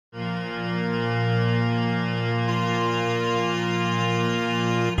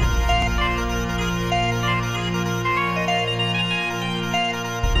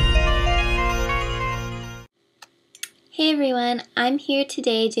Hey everyone, I'm here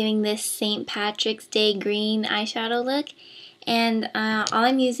today doing this St. Patrick's Day green eyeshadow look, and all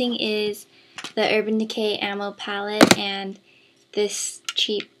I'm using is the Urban Decay Ammo palette and this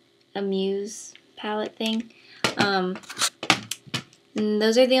cheap Amuse palette thing. And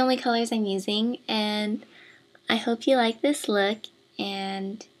those are the only colors I'm using, and I hope you like this look,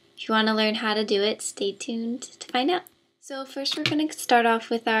 and if you want to learn how to do it, stay tuned to find out. So first we're going to start off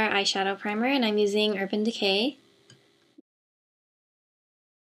with our eyeshadow primer, and I'm using Urban Decay.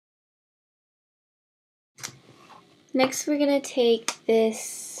 Next we're going to take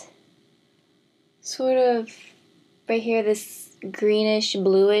this sort of, right here, this greenish,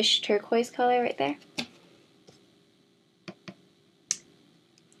 bluish, turquoise color right there.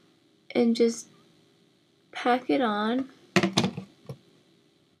 And just pack it on.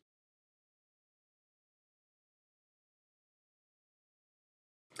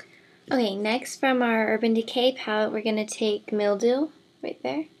 Okay, next from our Urban Decay palette, we're going to take Mildew right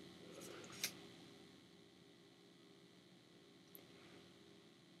there.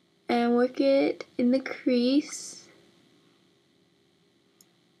 And work it in the crease,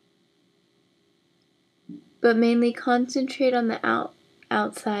 but mainly concentrate on the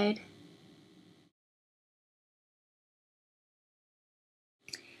outside.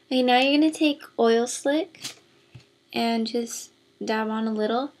 Okay, now you're going to take Oil Slick and just dab on a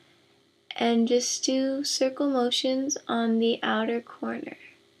little and just do circle motions on the outer corner.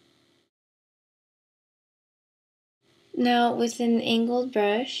 Now with an angled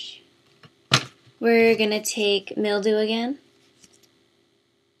brush, we're going to take Mildew again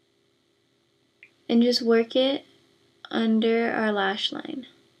and just work it under our lash line.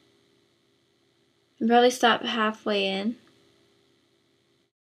 And probably stop halfway in.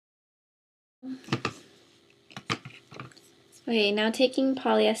 Okay, now taking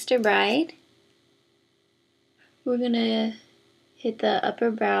Polyester Bride, we're going to hit the upper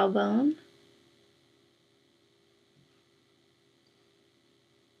brow bone.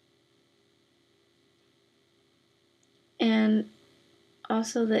 And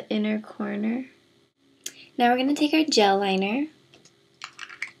also the inner corner. Now we're going to take our gel liner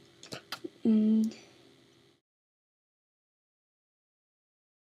and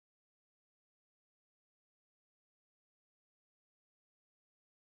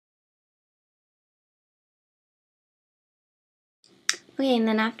okay, and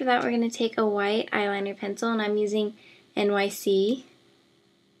then after that we're going to take a white eyeliner pencil, and I'm using NYC,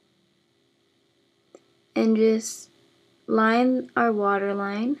 and just line our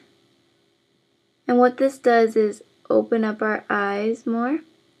waterline. And what this does is open up our eyes more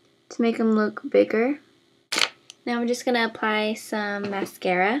to make them look bigger. Now we're just going to apply some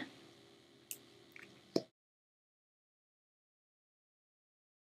mascara.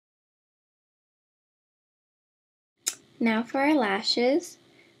 Now for our lashes,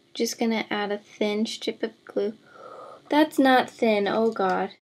 we're just going to add a thin strip of glue. That's not thin, oh god.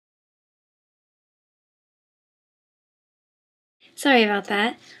 Sorry about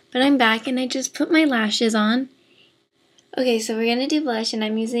that, but I'm back and I just put my lashes on. Okay, so we're going to do blush, and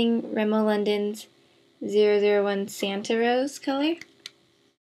I'm using Rimmel London's 001 Santa Rose color.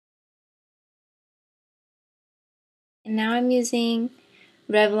 And now I'm using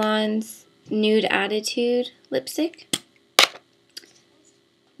Revlon's Nude Attitude lipstick.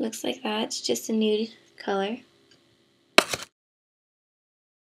 Looks like that, it's just a nude color.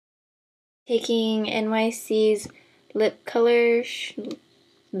 Taking NYC's lip color,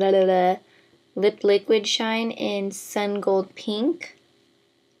 Lip Liquid Shine in Sun Gold Pink.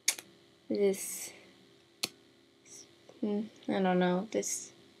 This, I don't know,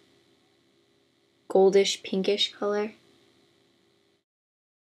 this goldish pinkish color.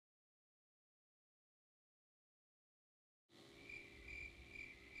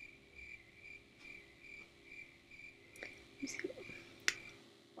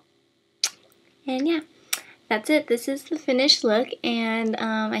 And yeah, that's it. This is the finished look, and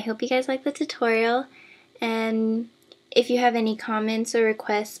I hope you guys like the tutorial. And if you have any comments or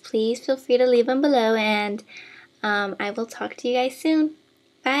requests, please feel free to leave them below, and I will talk to you guys soon.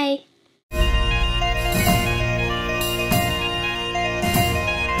 Bye!